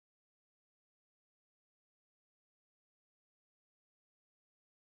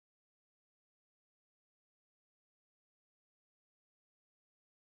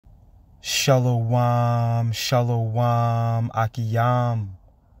Shalom, shalom, akiyam.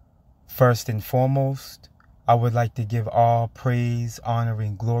 First and foremost, I would like to give all praise, honor,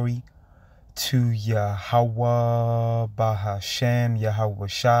 and glory to Yahweh, Bahashem, Yahweh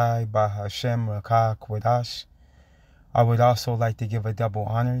Shai, Bahashem, Rakah, Kodash. I would also like to give a double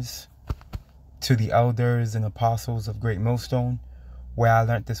honors to the elders and apostles of Great Millstone, where I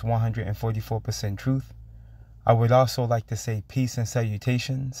learned this 144% truth. I would also like to say peace and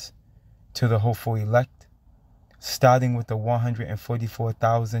salutations to the hopeful elect, starting with the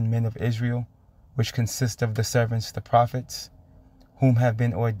 144,000 men of Israel, which consist of the servants, the prophets, whom have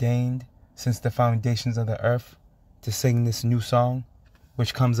been ordained since the foundations of the earth to sing this new song,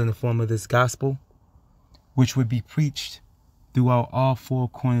 which comes in the form of this gospel, which would be preached throughout all four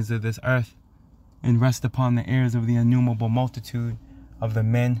corners of this earth and rest upon the ears of the innumerable multitude of the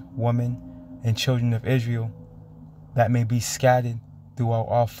men, women, and children of Israel that may be scattered throughout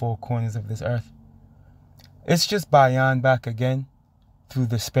all four corners of this earth. It's just Bayan back again through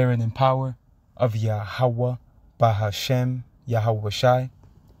the spirit and power of Yahweh, Bahashem, Yahweh Shai.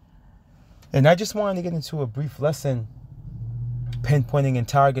 And I just wanted to get into a brief lesson pinpointing and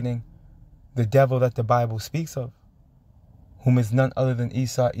targeting the devil that the Bible speaks of, whom is none other than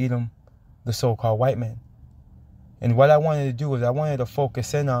Esau, Edom, the so-called white man. And what I wanted to do is I wanted to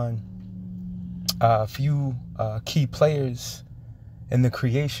focus in on a few key players in the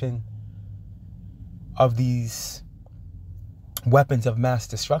creation of these weapons of mass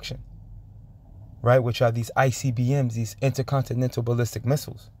destruction, right? Which are these ICBMs, these intercontinental ballistic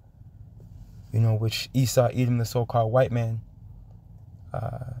missiles, which Esau, Edom, the so-called white man,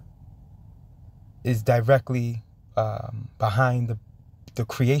 is directly behind the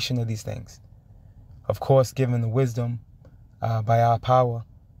creation of these things. Of course, given the wisdom by our power,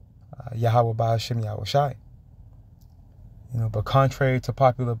 Yahweh Ba'ashem Yahweh Shai. But contrary to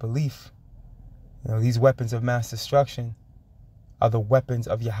popular belief, these weapons of mass destruction are the weapons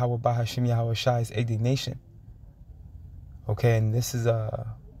of Yahweh Ba'ashem Yahweh Shai's indignation. Okay, and this is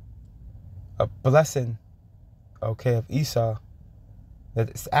a blessing, okay, of Esau that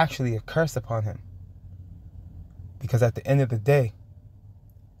is actually a curse upon him. Because at the end of the day,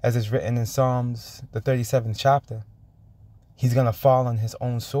 as is written in Psalms, the 37th chapter, he's going to fall on his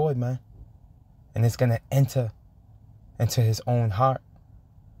own sword, man. And it's going to enter into his own heart.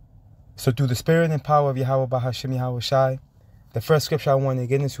 So through the spirit and power of Yahweh Bahashem Yahweh Shai, the first scripture I want to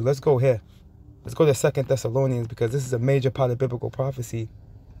get into, let's go here. Let's go to 2 Thessalonians, because this is a major part of biblical prophecy,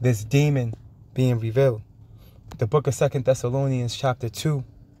 this demon being revealed. The book of 2 Thessalonians chapter 2.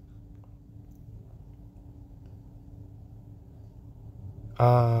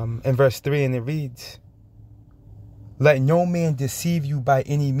 In verse 3, and it reads, "Let no man deceive you by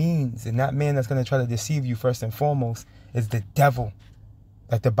any means." And that man that's going to try to deceive you first and foremost is the devil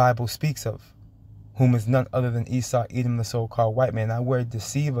that the Bible speaks of, whom is none other than Esau, Edom, the so-called white man. That word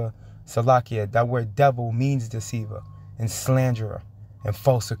deceiver, Salakia, that word devil means deceiver and slanderer and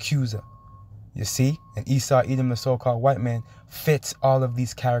false accuser. You see? And Esau, Edom, the so-called white man fits all of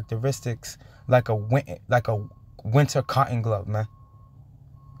these characteristics like a winter cotton glove, man.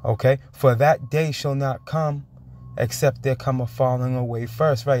 Okay? For that day shall not come except there come a falling away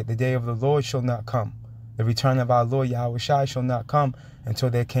first, right? The day of the Lord shall not come. The return of our Lord Yahweh Shai shall not come until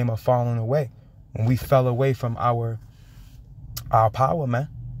there came a falling away. When we fell away from our power, man,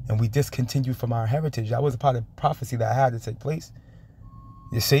 and we discontinued from our heritage. That was a part of prophecy that had to take place.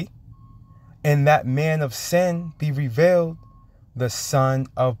 You see? And that man of sin be revealed, the son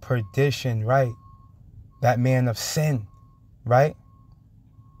of perdition, right? That man of sin, right?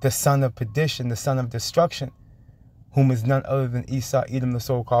 The son of perdition, the son of destruction, whom is none other than Esau, Edom, the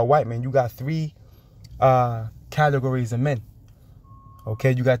so-called white man. You got three categories of men.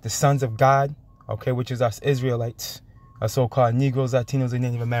 Okay, you got the sons of God, okay, which is us Israelites, our so-called Negroes, Latinos, and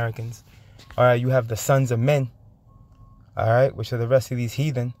Native Americans. All right, you have the sons of men, all right, which are the rest of these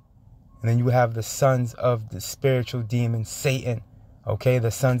heathen. And then you have the sons of the spiritual demon, Satan, okay,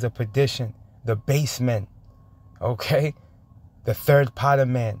 the sons of perdition, the base men, okay, the third pot of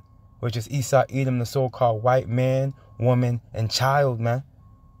man, which is Esau, Edom, the so-called white man, woman, and child, man.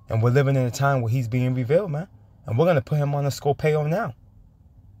 And we're living in a time where he's being revealed, man. And we're going to put him on a scopeo now,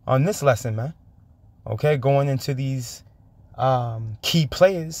 on this lesson, man. Okay, going into these key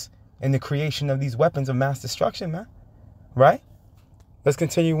players in the creation of these weapons of mass destruction, man. Right? Let's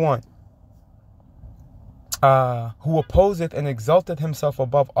continue on. Who opposeth and exalteth himself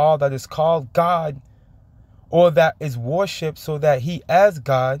above all that is called God, or that is worshipped, so that he as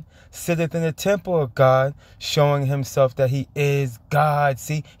God sitteth in the temple of God, showing himself that he is God.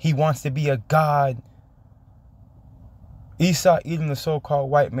 See, he wants to be a God. Esau, Edom, the so-called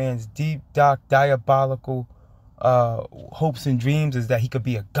white man's deep, dark, diabolical hopes and dreams is that he could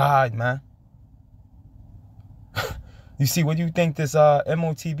be a god, man. You see, what do you think this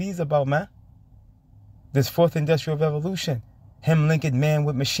MOTB is about, man? This fourth industrial revolution. Him linking man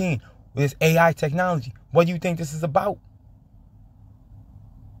with machine. With this AI technology. What do you think this is about?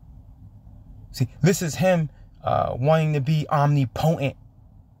 See, this is him wanting to be omnipotent.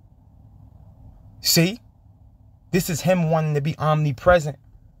 See? This is him wanting to be omnipresent.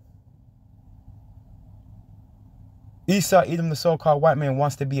 Esau, Edom, the so-called white man,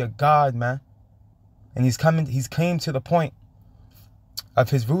 wants to be a god, man. And he's came to the point of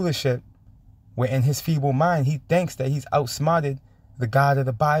his rulership where in his feeble mind, he thinks that he's outsmarted the God of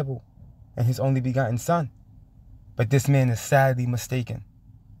the Bible and his only begotten son. But this man is sadly mistaken.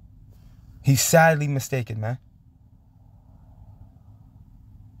 He's sadly mistaken, man.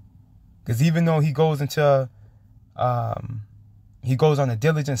 Because even though he goes into, he goes on a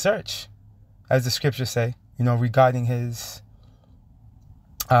diligent search, as the scriptures say, you know, regarding his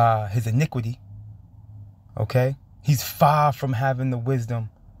iniquity. Okay? He's far from having the wisdom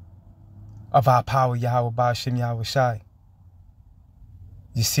of our power, Yahweh Ba'ashem Yahweh Shai.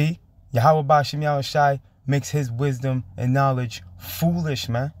 You see? Yahweh Ba'ashem Yahweh Shai makes his wisdom and knowledge foolish,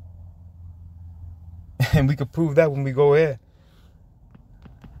 man. And we could prove that when we go here.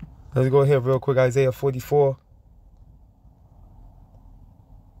 Let's go here real quick. Isaiah 44.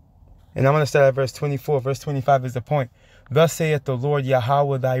 And I'm going to start at verse 24. Verse 25 is the point. Thus saith the Lord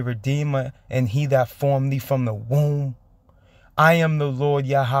Yahweh thy Redeemer, and he that formed thee from the womb. I am the Lord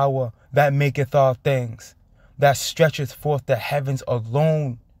Yahweh that maketh all things, that stretcheth forth the heavens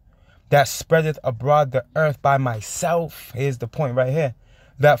alone, that spreadeth abroad the earth by myself. Here's the point right here.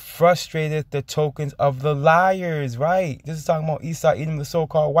 That frustrateth the tokens of the liars. Right. This is talking about Esau, Edom, the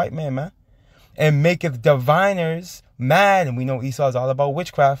so-called white man, man. And maketh diviners mad. And we know Esau is all about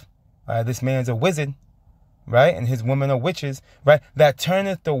witchcraft. This man's a wizard. Right. And his women are witches. Right. That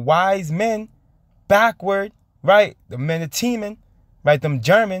turneth the wise men backward. Right. The men of Teman. Right. Them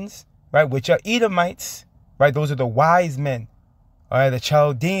Germans. Right. Which are Edomites. Right. Those are the wise men. All right. The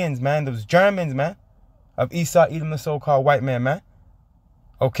Chaldeans, man. Those Germans, man. Of Esau, Edom, the so-called white man, man.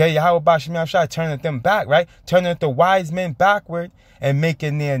 Okay, Yahweh Ba'ashem Yahweh Shai turneth them back, right? Turneth the wise men backward and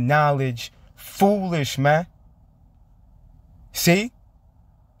making their knowledge foolish, man. See?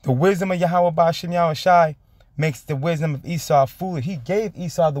 The wisdom of Yahweh Ba'ashem Yahweh Shai makes the wisdom of Esau foolish. He gave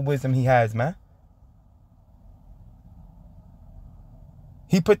Esau the wisdom he has, man.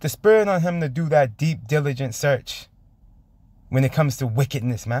 He put the spirit on him to do that deep, diligent search when it comes to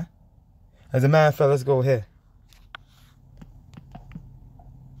wickedness, man. As a matter of fact, let's go here.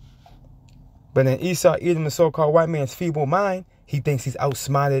 But in Esau, Edom, the so-called white man's feeble mind, he thinks he's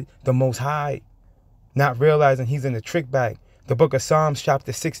outsmarted the Most High, not realizing he's in the trick bag. The book of Psalms,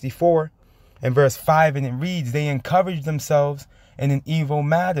 chapter 64, and verse 5, and it reads, they encourage themselves in an evil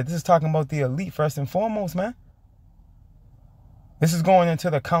matter. This is talking about the elite first and foremost, man. This is going into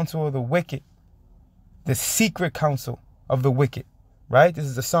the counsel of the wicked, the secret counsel of the wicked, right? This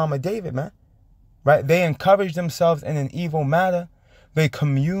is the Psalm of David, man, right? They encourage themselves in an evil matter. They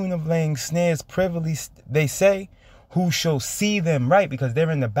commune of laying snares privily, they say, who shall see them, right? Because they're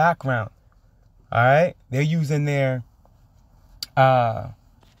in the background, all right? They're using their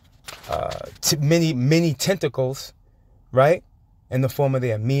many tentacles, right? In the form of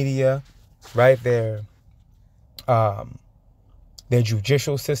their media, right? Their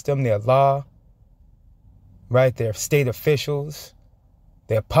judicial system, their law, right? Their state officials,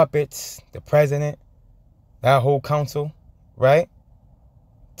 their puppets, the president, that whole council, right?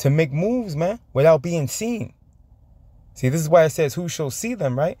 To make moves, man, without being seen. See, this is why it says, who shall see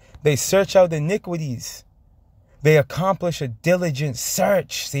them, right? They search out iniquities. They accomplish a diligent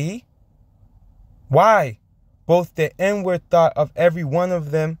search, see? Why? Both the inward thought of every one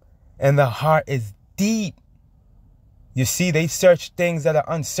of them and the heart is deep. You see, they search things that are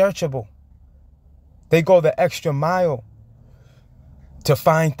unsearchable. They go the extra mile to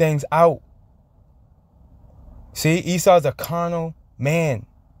find things out. See, Esau's a carnal man.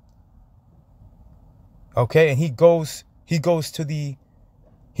 Okay, and he goes to the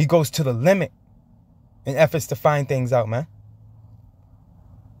limit in efforts to find things out, man.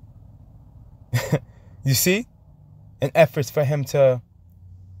 You see? In efforts for him to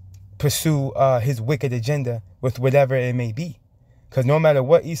pursue his wicked agenda with whatever it may be. Because no matter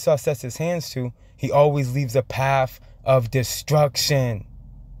what Esau sets his hands to, he always leaves a path of destruction.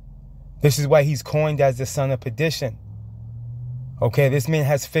 This is why he's coined as the son of perdition. Okay, this man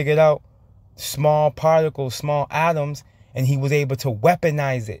has figured out small particles, small atoms, and he was able to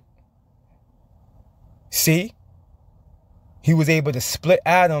weaponize it. See? He was able to split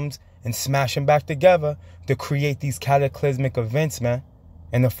atoms and smash them back together to create these cataclysmic events, man,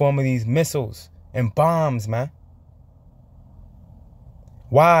 in the form of these missiles and bombs, man.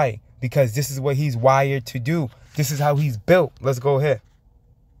 Why? Because this is what he's wired to do. This is how he's built. Let's go ahead.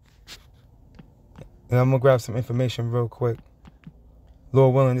 And I'm going to grab some information real quick.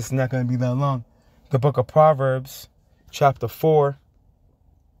 Lord willing, this is not going to be that long. The book of Proverbs, chapter 4.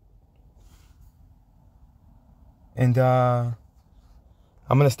 And I'm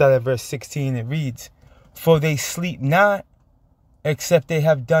going to start at verse 16. It reads, "For they sleep not, except they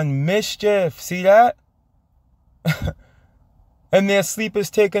have done mischief." See that? "And their sleep is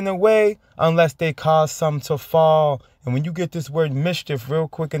taken away, unless they cause some to fall." And when you get this word mischief real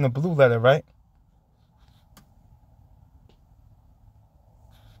quick in the blue letter, right?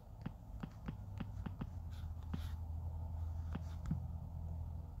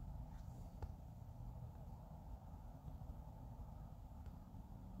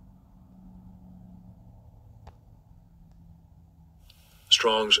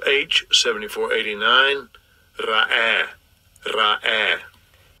 Strong's H 7489, Ra'eh, Ra'eh.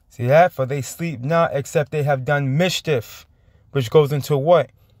 See that? "For they sleep not, except they have done mischief," which goes into what?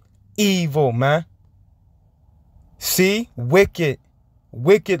 Evil, man. See? Wicked,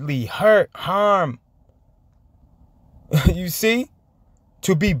 wickedly, hurt, harm. You see?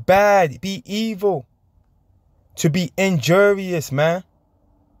 To be bad, be evil. To be injurious, man.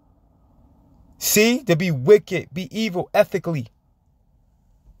 See? To be wicked, be evil ethically.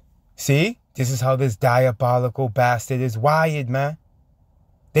 See? This is how this diabolical bastard is wired, man.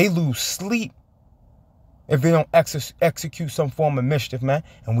 They lose sleep if they don't execute some form of mischief, man.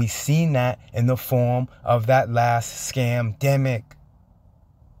 And we seen that in the form of that last scam-demic.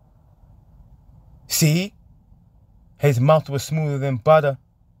 See? His mouth was smoother than butter.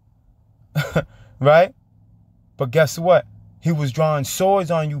 Right? But guess what? He was drawing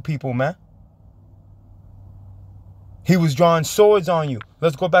swords on you people, man. He was drawing swords on you.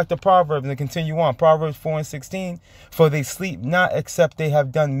 Let's go back to Proverbs and continue on. Proverbs 4 and 16. "For they sleep not, except they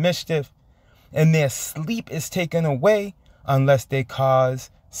have done mischief, and their sleep is taken away, unless they cause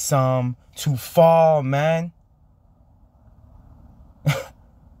some to fall," man.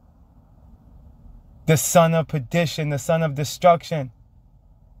 The son of perdition, the son of destruction.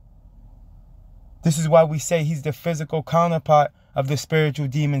 This is why we say he's the physical counterpart of the spiritual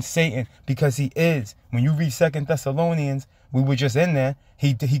demon Satan, because he is. When you read 2 Thessalonians, we were just in there,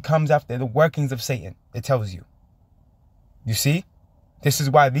 he comes after the workings of Satan. It tells you. You see? This is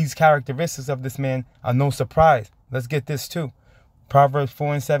why these characteristics of this man are no surprise. Let's get this too. Proverbs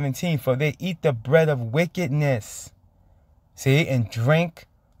 4 and 17. "For they eat the bread of wickedness." See? "And drink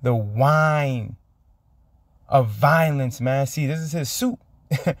the wine of violence," man. See, this is his soup.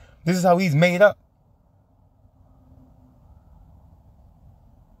 This is how he's made up.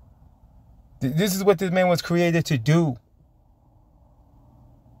 This is what this man was created to do.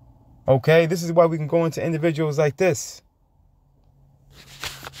 Okay? This is why we can go into individuals like this.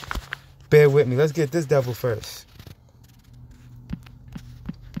 Bear with me. Let's get this devil first.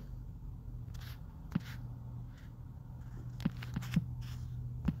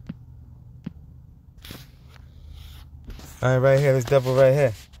 All right here. This devil right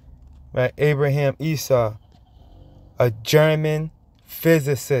here. Right? Abraham Esau. A German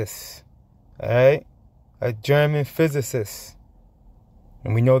physicist. All right? A German physicist.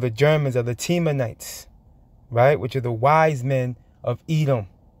 And we know the Germans are the Temanites, right? Which are the wise men of Edom.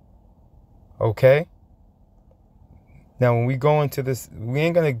 Okay? Now, when we go into this, we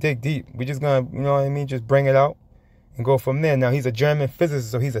ain't going to dig deep. We're just going to, you know what I mean, just bring it out and go from there. Now, he's a German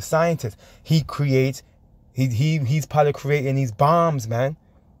physicist, so he's a scientist. He creates, he's part of creating these bombs, man.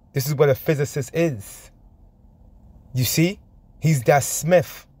 This is what a physicist is. You see? He's that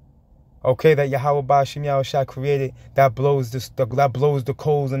Smith. Okay, that Yahweh Ba'ashim Yahushua created, that blows the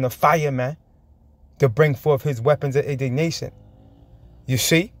coals and the fire, man, to bring forth his weapons of indignation. You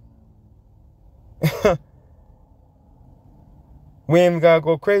see? We ain't even gotta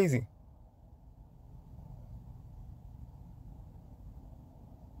go crazy.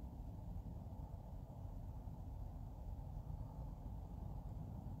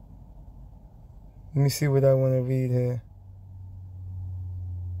 Let me see what I want to read here.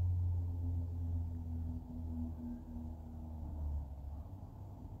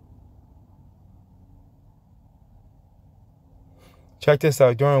 Check this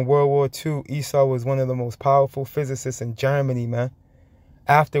out. During World War II, Esau was one of the most powerful physicists in Germany, man.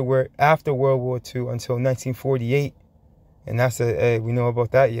 After World War II until 1948. And that's we know about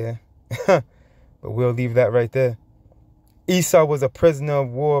that, yeah. But we'll leave that right there. Esau was a prisoner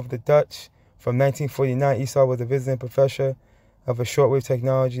of war of the Dutch. From 1949, Esau was a visiting professor of a shortwave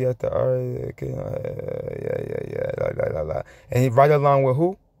technology at the and right along with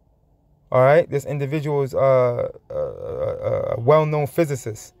who? All right, this individual is a well-known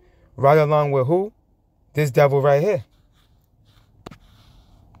physicist. Right along with who? This devil right here.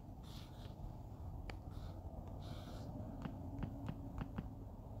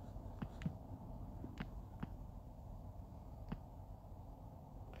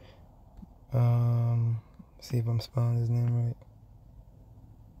 See if I'm spelling his name right.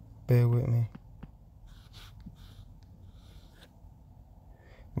 Bear with me.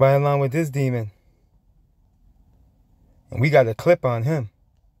 Right along with this demon. And we got a clip on him.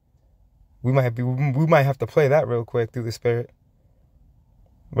 We might have to play that real quick through the spirit.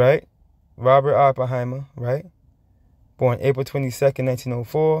 Right? Robert Oppenheimer, right? Born April 22nd,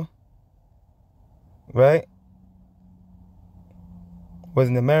 1904. Right? Was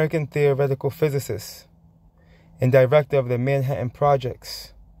an American theoretical physicist and director of the Manhattan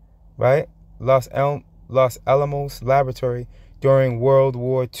Projects, right? Los Alamos Laboratory during World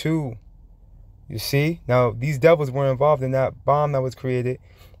War II. You see? Now, these devils were involved in that bomb that was created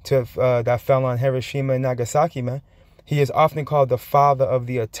that fell on Hiroshima and Nagasaki, man. He is often called the father of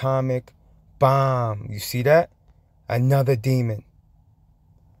the atomic bomb. You see that? Another demon.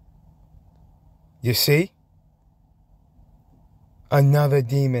 You see? Another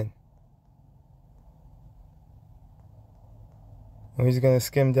demon. We're just going to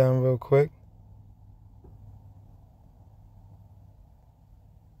skim down real quick.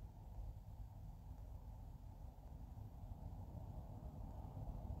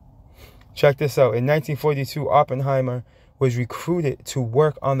 Check this out. In 1942, Oppenheimer was recruited to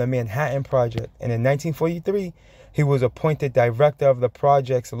work on the Manhattan Project. And in 1943, he was appointed director of the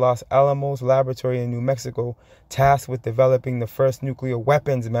project's Los Alamos Laboratory in New Mexico, tasked with developing the first nuclear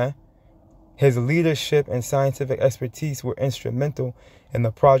weapons, man. His leadership and scientific expertise were instrumental in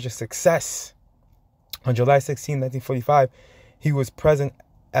the project's success. On July 16, 1945, he was present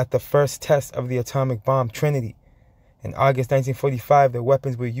at the first test of the atomic bomb, Trinity. In August 1945, the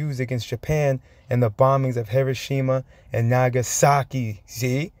weapons were used against Japan in the bombings of Hiroshima and Nagasaki.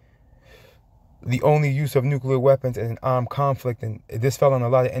 See? The only use of nuclear weapons in an armed conflict, and this fell on a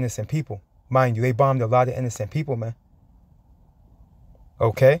lot of innocent people. Mind you, they bombed a lot of innocent people, man.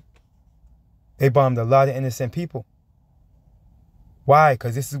 Okay? They bombed a lot of innocent people. Why?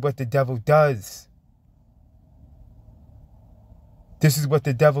 Because this is what the devil does. This is what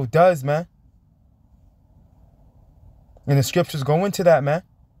the devil does, man. And the scriptures go into that, man.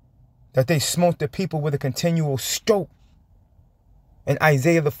 That they smote the people with a continual stroke. In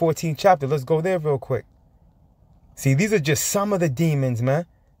Isaiah the 14th chapter. Let's go there real quick. See, these are just some of the demons, man,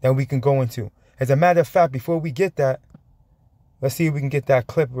 that we can go into. As a matter of fact, before we get that, let's see if we can get that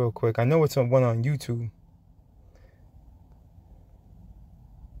clip real quick. I know it's one on YouTube.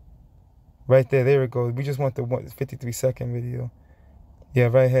 Right there. There it goes. We just want the 53-second video. Yeah,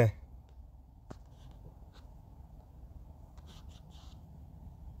 right here.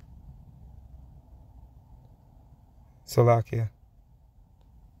 Slovakia.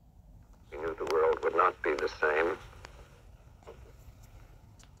 We knew the world would not be the same.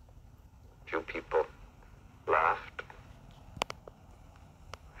 Few people laughed.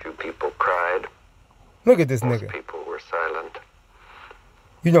 Few people cried. Look at this Most nigga. people were silent.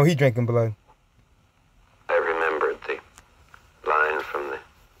 You know he drinking blood. I remembered the line from the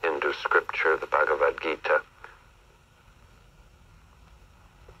Hindu scripture, the Bhagavad Gita.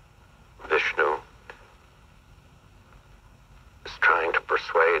 Vishnu is trying to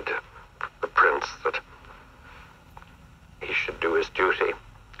persuade the prince that he should do his duty,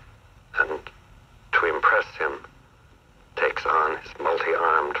 and to impress him takes on his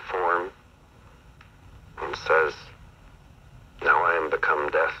multi-armed form and says, "Now I am become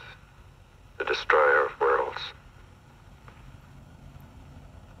death, the destroyer of worlds."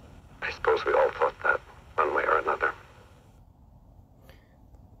 I suppose we all thought that one way or another.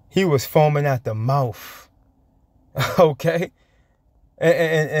 He was foaming at the mouth. Okay?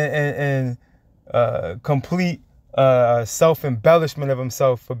 And complete self-embellishment of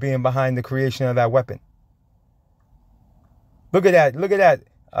himself for being behind the creation of that weapon. Look at that. Look at that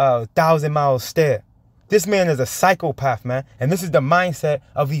 1,000-mile stare. This man is a psychopath, man. And this is the mindset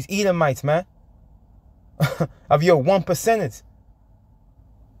of these Edomites, man. Of your 1%ers.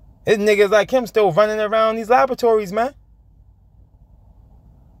 There's niggas like him still running around these laboratories, man.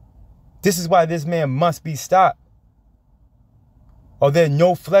 This is why this man must be stopped. Or then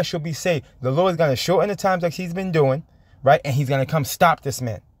no flesh shall be saved. The Lord is going to shorten the times like he's been doing, right? And he's going to come stop this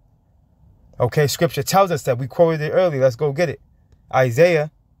man. Okay, scripture tells us that. We quoted it earlier. Let's go get it.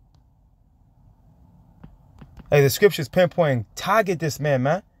 Isaiah Like the scriptures pinpoint, target this man,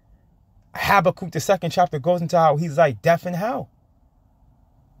 man. Habakkuk, the 2nd chapter, goes into how he's like death and hell.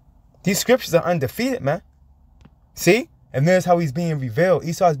 These scriptures are undefeated, man. See? And there's how he's being revealed.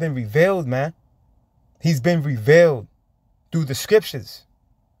 Esau has been revealed, man. He's been revealed through the scriptures.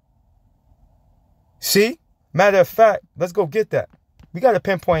 See? Matter of fact, let's go get that. We got to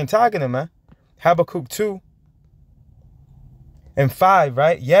pinpoint and target him, man. Habakkuk 2 and 5,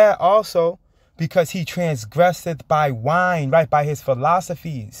 right? Yeah, also, because he transgresseth by wine, right? By his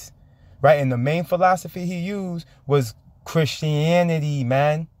philosophies, right? And the main philosophy he used was Christianity,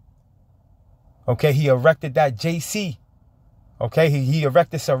 man. Okay, he erected that JC. Okay, he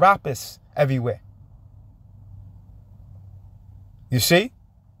erected Serapis everywhere. You see?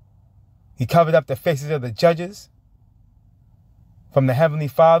 He covered up the faces of the judges. From the Heavenly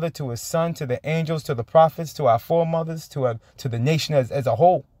Father to his Son, to the angels, to the prophets, to our foremothers, to the nation as a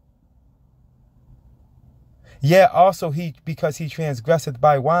whole. Yeah, also because he transgresseth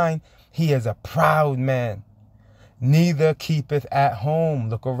by wine, he is a proud man. Neither keepeth at home.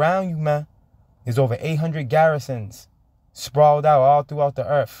 Look around you, man. There's over 800 garrisons sprawled out all throughout the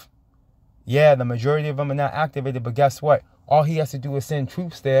earth. Yeah, the majority of them are not activated, but guess what? All he has to do is send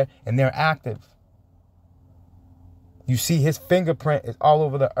troops there, and they're active. You see, his fingerprint is all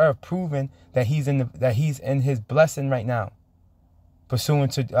over the earth, proving that he's in his blessing right now.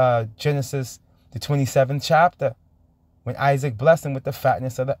 Pursuant to Genesis, the 27th chapter, when Isaac blessed him with the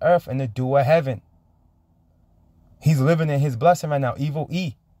fatness of the earth and the dew of heaven. He's living in his blessing right now. Evil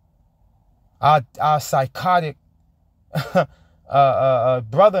E, our psychotic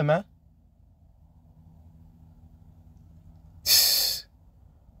brother, man.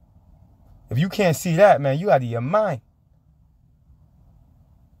 If you can't see that, man, you out of your mind.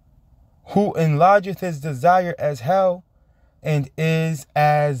 Who enlargeth his desire as hell and is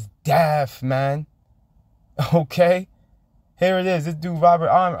as death, man. Okay? Here it is. This dude, Robert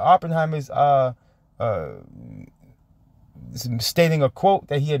Oppenheimer, is stating a quote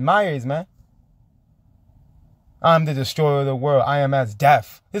that he admires, man. I'm the destroyer of the world. I am as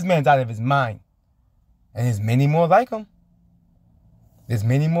death. This man's out of his mind. And there's many more like him. There's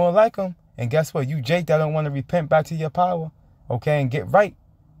many more like him. And guess what? You Jake that don't want to repent back to your power, okay, and get right.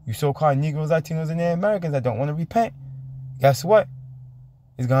 You so-called Negroes, Latinos, and Native Americans that don't want to repent. Guess what?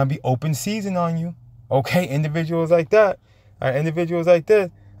 It's going to be open season on you. Okay, individuals like that, individuals like this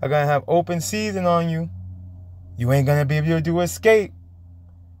are going to have open season on you. You ain't going to be able to escape.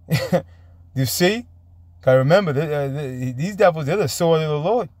 You see? Because remember, these devils, they're the sword of the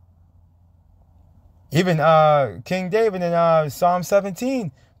Lord. Even King David in Psalm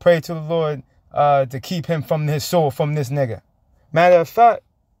 17 prayed to the Lord to keep him from his soul, from this nigga. Matter of fact,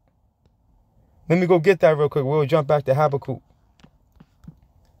 let me go get that real quick. We'll jump back to Habakkuk.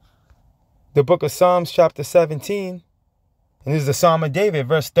 The book of Psalms, chapter 17. And this is the Psalm of David,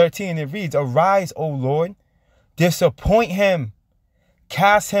 verse 13. It reads, Arise, O Lord, disappoint him,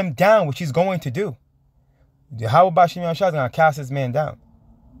 cast him down, which he's going to do. How about Shimon Shah is going to cast this man down?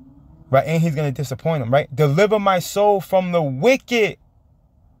 Right? And he's going to disappoint him, right? Deliver my soul from the wicked,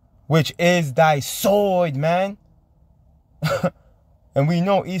 which is thy sword, man. And we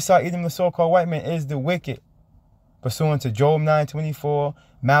know Esau, Edom, the so-called white man, is the wicked. Pursuant to Job 9:24,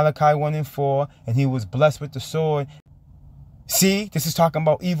 Malachi 1 and 4, and he was blessed with the sword. See, this is talking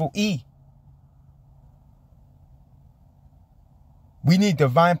about evil E. We need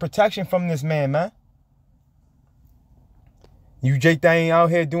divine protection from this man, man. You Jake that ain't out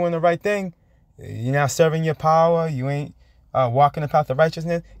here doing the right thing. You're not serving your power. You ain't walking the path of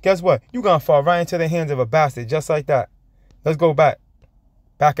righteousness. Guess what? You're going to fall right into the hands of a bastard just like that. Let's go back.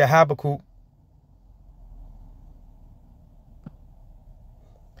 Back at Habakkuk.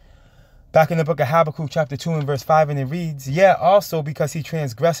 Back in the book of Habakkuk, chapter 2 and verse 5, and it reads, Yeah, also because he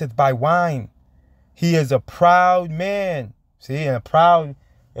transgresseth by wine. He is a proud man. See, and a proud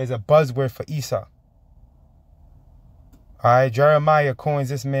is a buzzword for Esau. All right, Jeremiah coins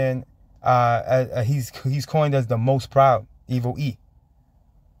this man, he's coined as the most proud, evil E.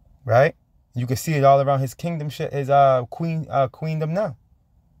 Right? You can see it all around his kingdom, his queendom now.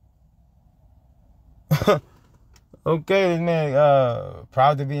 Okay, this man,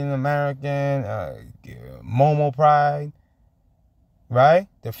 proud to be an American, Momo pride, right?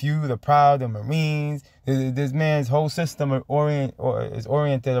 The few, the proud, the Marines. This man's whole system is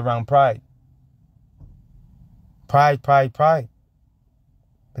oriented around pride. Pride, pride, pride.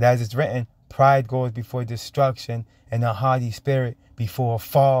 But as it's written, pride goes before destruction and a haughty spirit before a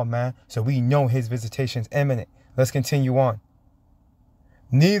fall, man. So we know his visitation is imminent. Let's continue on.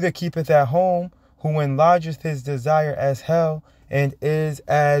 Neither keepeth at home who enlargeth his desire as hell and is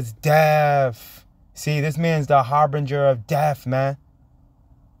as death. See, this man's the harbinger of death, man.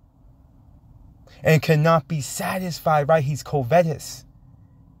 And cannot be satisfied, right? He's covetous.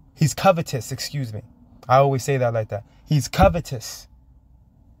 He's covetous, excuse me. I always say that like that. He's covetous.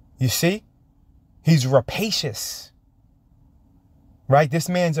 You see? He's rapacious. Right? This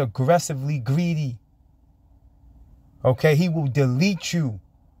man's aggressively greedy. Okay? He will delete you.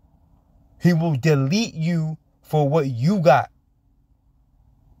 He will delete you for what you got.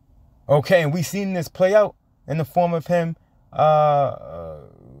 Okay? And we've seen this play out in the form of him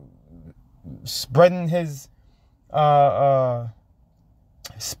spreading his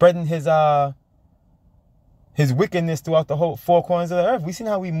wickedness throughout the whole four corners of the earth. We seen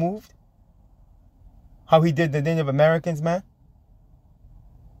how he moved, how he did the Native Americans, man.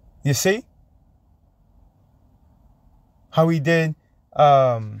 You see how he did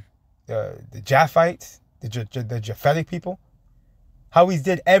the Japhites, the Japhetic people, how he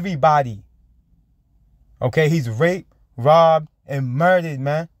did everybody. Okay, he's raped, robbed, and murdered,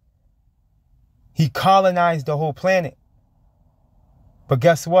 man. He colonized the whole planet. But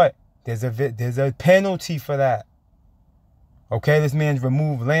guess what? There's a penalty for that. Okay, this man's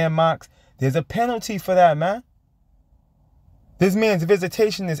removed landmarks. There's a penalty for that, man. This man's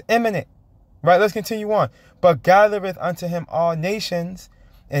visitation is imminent. Right, let's continue on. But gathereth unto him all nations,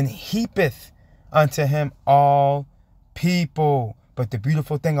 and heapeth unto him all people. But the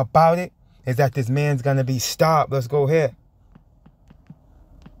beautiful thing about it is that this man's going to be stopped. Let's go here.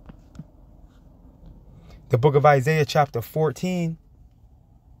 The book of Isaiah chapter 14.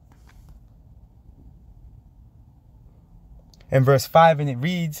 And verse 5, and it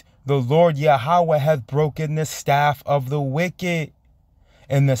reads, the Lord Yahweh hath broken the staff of the wicked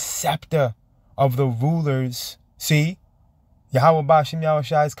and the scepter of the rulers. See, Yahweh Bashim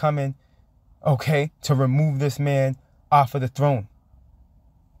Yahushua is coming, okay, to remove this man off of the throne.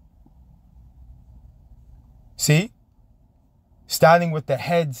 See, starting with the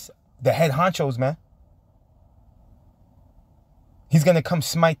head honchos, man. He's going to come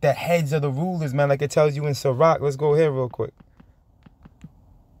smite the heads of the rulers, man, like it tells you in Sirach. Let's go here real quick.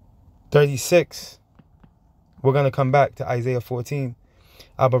 36. We're going to come back to Isaiah 14.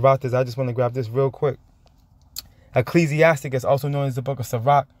 Abarathas, I just want to grab this real quick. Ecclesiasticus, also known as the book of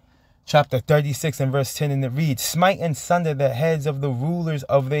Sirach, chapter 36 and verse 10, and it reads, smite and sunder the heads of the rulers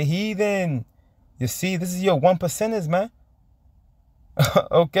of the heathen. You see, this is your 1%ers, man.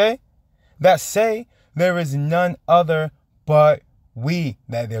 Okay? That say, there is none other but we.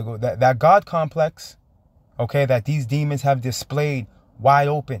 That God complex, okay, that these demons have displayed wide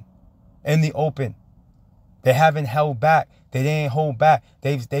open, in the open. They haven't held back. They didn't hold back.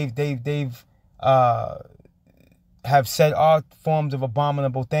 They've have said all forms of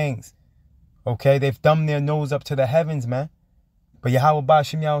abominable things. Okay, they've thumbed their nose up to the heavens, man. But Yahweh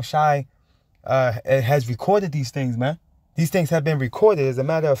Bashim Yahushai has recorded these things, man. These things have been recorded. As a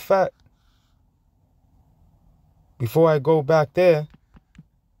matter of fact, before I go back there,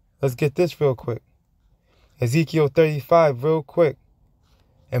 let's get this real quick. Ezekiel 35, real quick.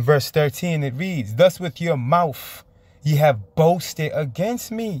 In verse 13, it reads, thus with your mouth ye have boasted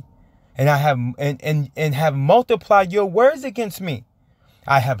against me, and I have and have multiplied your words against me.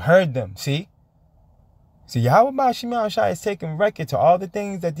 I have heard them. See, Yahweh Bashim Yahushai is taking record to all the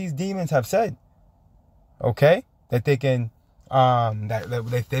things that these demons have said. Okay, that they can,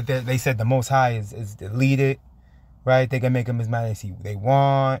 they said the Most High is deleted, right? They can make them as mad as they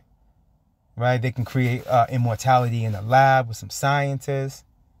want, right? They can create immortality in a lab with some scientists,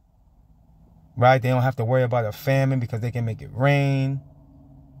 right? They don't have to worry about a famine because they can make it rain.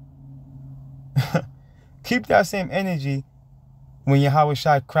 Keep that same energy when Yahweh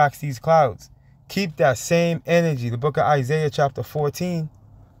Shai cracks these clouds. Keep that same energy. The book of Isaiah chapter 14.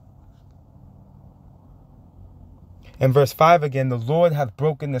 In verse 5 again, the Lord hath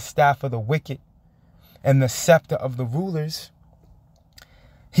broken the staff of the wicked and the scepter of the rulers.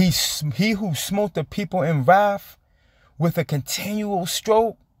 He who smote the people in wrath with a continual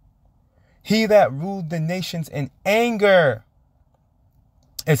stroke. He that ruled the nations in anger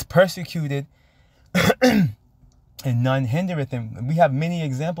is persecuted, and none hindereth him. We have many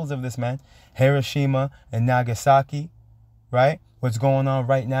examples of this, man. Hiroshima and Nagasaki, right? What's going on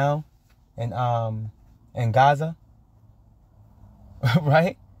right now in Gaza,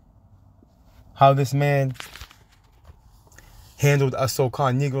 right? How this man handled us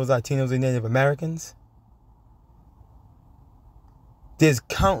so-called Negroes, Latinos, and Native Americans. There's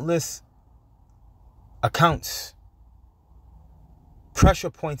countless accounts, pressure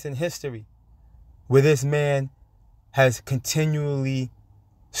points in history where this man has continually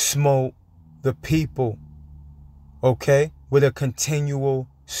smote the people, okay, with a continual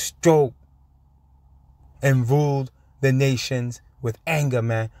stroke. and ruled the nations with anger,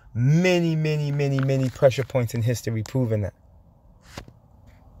 man. Many, many, many, many pressure points in history proving that.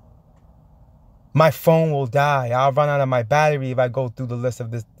 My phone will die. I'll run out of my battery if I go through the list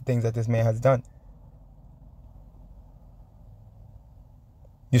of the things that this man has done.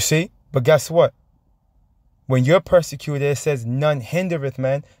 You see? But guess what? When you're persecuted, it says none hindereth,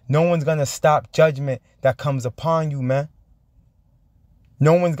 man. No one's going to stop judgment that comes upon you, man.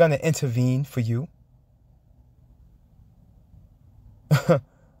 No one's going to intervene for you.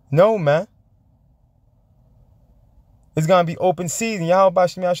 No, man. It's going to be open season. Yahweh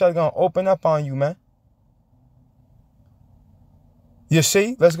Shem Yahshua is going to open up on you, man. You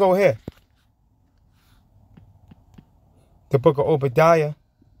see? Let's go here. The book of Obadiah.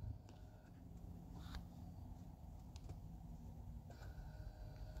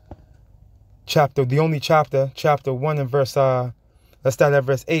 Chapter 1 and verse, let's start at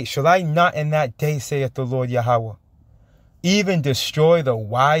verse 8. Shall I not in that day, saith the Lord Yahweh, even destroy the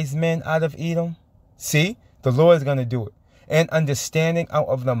wise men out of Edom? See? The Lord is going to do it. And understanding out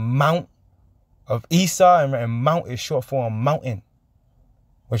of the mount of Esau, and mount is short for a mountain.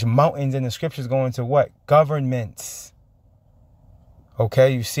 Which mountains in the scriptures go into what? Governments.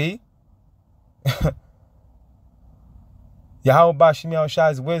 Okay, you see? Yahweh Bashim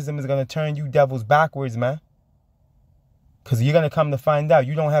Yahshua's wisdom is going to turn you devils backwards, man. Because you're going to come to find out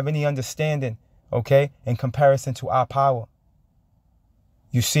you don't have any understanding, okay, in comparison to our power.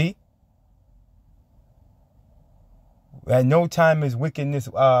 You see? At no time is wickedness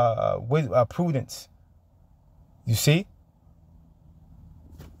prudence. You see?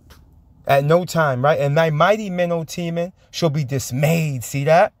 At no time, right? And thy mighty men, O Teman, shall be dismayed. See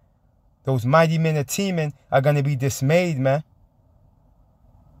that? Those mighty men of Teman are going to be dismayed, man.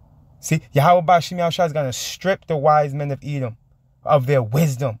 See? Yahweh Bashim Yahushua is going to strip the wise men of Edom of their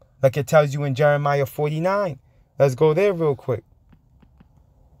wisdom, like it tells you in Jeremiah 49. Let's go there real quick.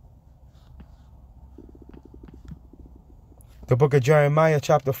 The book of Jeremiah,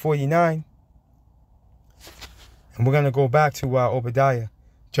 chapter 49. And we're going to go back to Obadiah.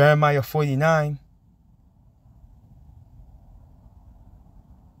 Jeremiah 49.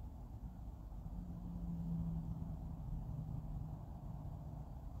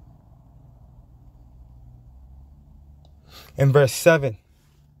 In verse 7.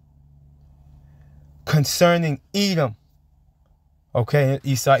 Concerning Edom. Okay,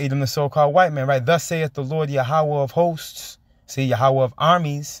 Esau, Edom, the so-called white man, right? Thus saith the Lord Yahweh of hosts. See, Yahweh of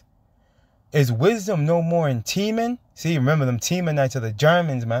armies. Is wisdom no more in Teman? See, remember them Temanites are the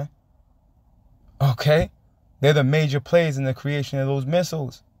Germans, man. Okay? They're the major players in the creation of those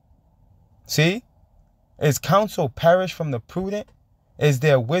missiles. See? Is counsel perished from the prudent? Is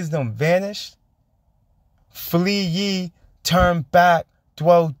their wisdom vanished? Flee ye, turn back,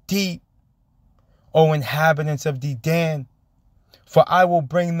 dwell deep, O inhabitants of Dedan. For I will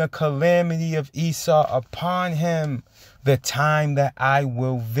bring the calamity of Esau upon him, the time that I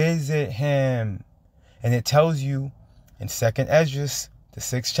will visit him. And it tells you in 2nd Esdras, the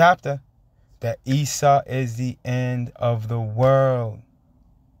 6th chapter, that Esau is the end of the world.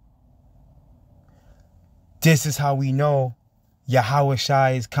 This is how we know Yahweh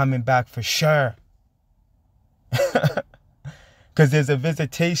Shai is coming back for sure. Because there's a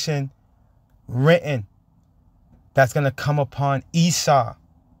visitation written that's going to come upon Esau.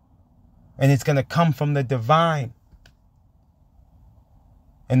 And it's going to come from the divine.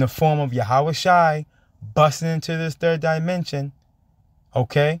 In the form of Yahweh Shai busting into this third dimension.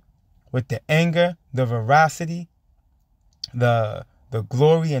 Okay? With the anger, the veracity, the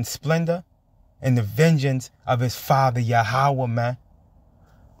glory and splendor, and the vengeance of his father Yahweh, man.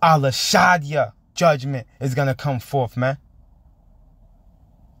 Allah Shadia judgment is going to come forth, man.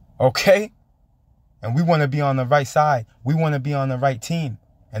 Okay? And we want to be on the right side. We want to be on the right team.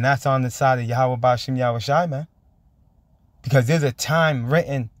 And that's on the side of Yahweh Bashim Yahweh Shai, man. Because there's a time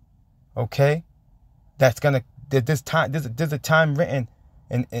written, okay, that's going to, there's a time written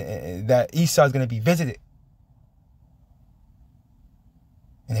and that Esau is going to be visited.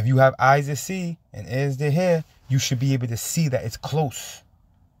 And if you have eyes to see and ears to hear, you should be able to see that it's close.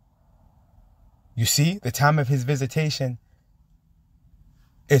 You see, the time of his visitation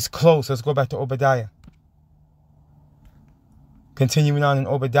is close. Let's go back to Obadiah. Continuing on in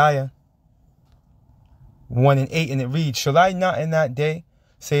Obadiah 1 and 8, and it reads, Shall I not in that day,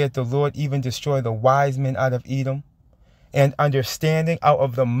 saith the Lord, even destroy the wise men out of Edom, and understanding out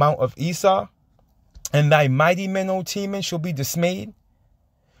of the mount of Esau? And thy mighty men, O Teman, shall be dismayed,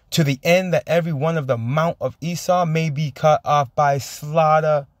 to the end that every one of the mount of Esau may be cut off by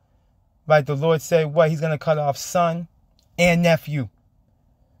slaughter. Right, the Lord said, what? He's going to cut off son and nephew.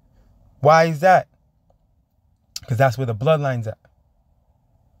 Why is that? Because that's where the bloodline's at.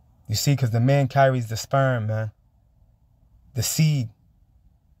 You see, because the man carries the sperm, man. The seed.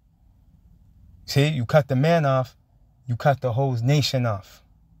 See, you cut the man off, you cut the whole nation off.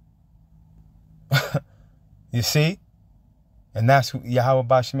 You see? And that's who Yahweh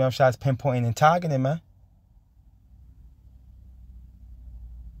Ba'ashem Yahushua is pinpointing and targeting, man.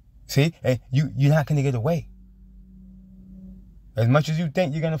 See? And you're not going to get away. As much as you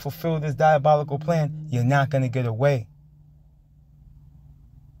think you're going to fulfill this diabolical plan, you're not going to get away.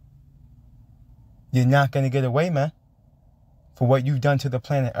 You're not going to get away, man. For what you've done to the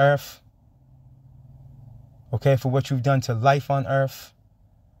planet Earth. Okay, for what you've done to life on Earth.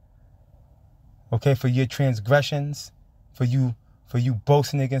 Okay, for your transgressions. For you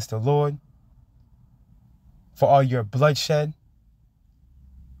boasting against the Lord. For all your bloodshed.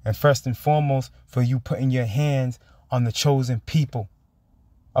 And first and foremost, for you putting your hands on the chosen people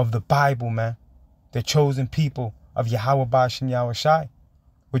of the Bible, man. The chosen people of Yahweh Ba'ashem Yahushai,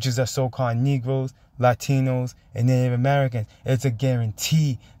 which is the so-called Negroes, Latinos, and Native Americans. It's a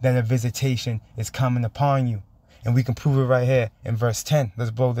guarantee that a visitation is coming upon you. And we can prove it right here in verse 10.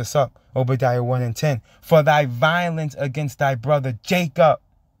 Let's blow this up. Obadiah 1 and 10. For thy violence against thy brother Jacob,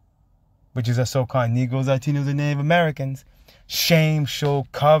 which is the so-called Negroes, Latinos, and Native Americans, shame shall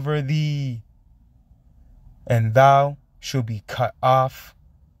cover thee, and thou shalt be cut off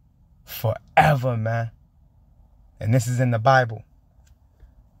forever, man. And this is in the Bible.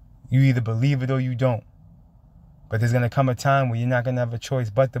 You either believe it or you don't. But there's going to come a time where you're not going to have a choice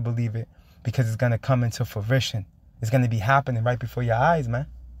but to believe it, because it's going to come into fruition. It's going to be happening right before your eyes, man.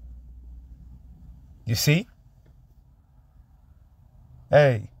 You see?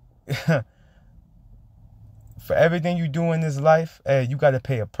 Hey, for everything you do in this life, hey, you got to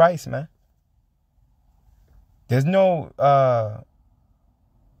pay a price, man. There's no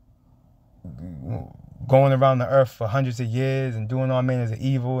going around the earth for hundreds of years and doing all manners of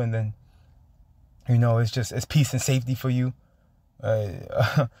evil, and then, you know, it's peace and safety for you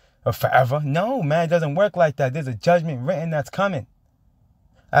forever. No, man, it doesn't work like that. There's a judgment written that's coming.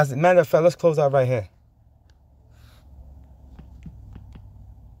 As a matter of fact, let's close out right here.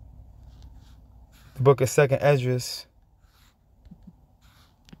 The book of 2nd Esdras,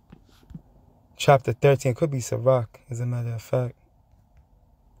 chapter 13. It could be Sirach, as a matter of fact.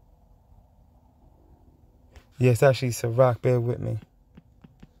 Yeah, it's actually Sirach. Bear with me.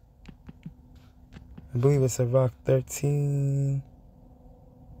 I believe it's Sirach 13.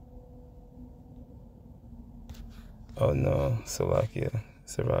 Oh no, Sirach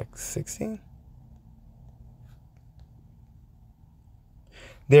 16.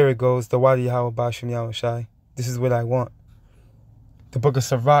 There it goes. The Wadi Yahweh Ba'ashem Yahushai. This is what I want. The book of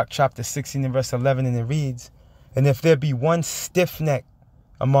Sirach, chapter 16 and verse 11, and it reads, and if there be one stiff-necked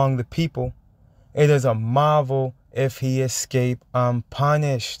among the people, it is a marvel if he escape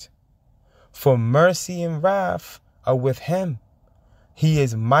unpunished. For mercy and wrath are with him. He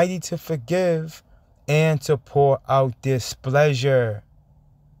is mighty to forgive and to pour out displeasure.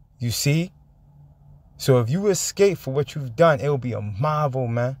 You see? So if you escape for what you've done, it will be a marvel,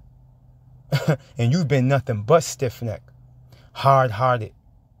 man. And you've been nothing but stiff-necked, hard-hearted.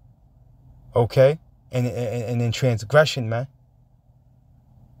 Okay? And in transgression, man.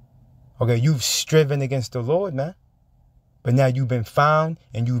 Okay, you've striven against the Lord, man. But now you've been found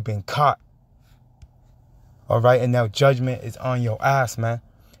and you've been caught. All right, and now judgment is on your ass, man.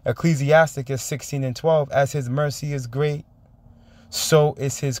 Ecclesiasticus 16 and 12, as his mercy is great, so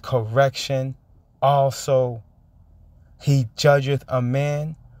is his correction also. He judgeth a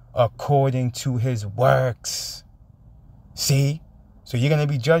man according to his works. See? So you're going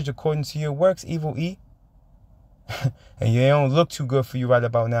to be judged according to your works, Evil E. And it don't look too good for you right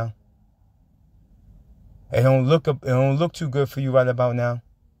about now. It don't look too good for you right about now.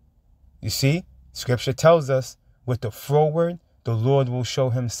 You see? Scripture tells us with the froward, the Lord will show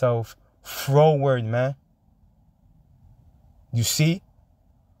himself froward, man. You see?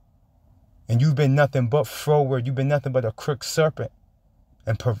 And you've been nothing but froward. You've been nothing but a crooked serpent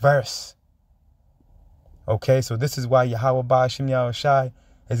and perverse. Okay, so this is why Yahweh Ba'ashem Yahushai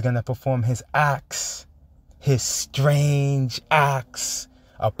is going to perform his acts, his strange acts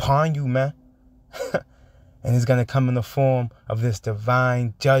upon you, man. And it's going to come in the form of this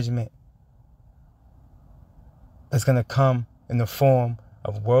divine judgment. It's going to come in the form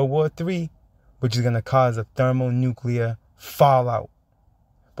of World War III, which is going to cause a thermonuclear fallout.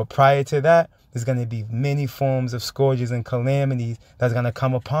 But prior to that, there's going to be many forms of scourges and calamities that's going to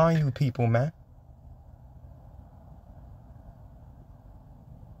come upon you people, man.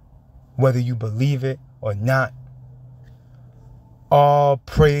 Whether you believe it or not. All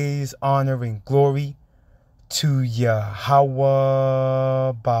praise, honor, and glory to Yahweh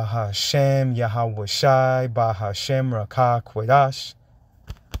Bahashem Yahweh Shai Bahashem Rakah Quadash.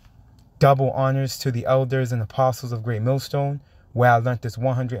 Double honors to the elders and apostles of Great Millstone, where I learnt this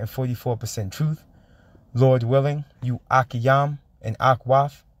 144% truth. Lord willing, you Akiyam and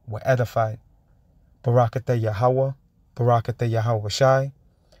Akwaf were edified. Barakatah Yahweh, Barakatah Yahweh Shai.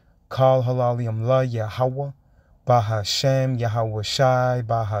 Kal Halalium La Yahweh, Bahashem Yahweh Shai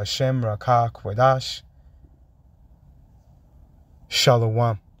Bahashem Rakah Quadash.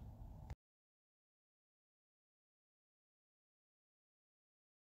 Shalom.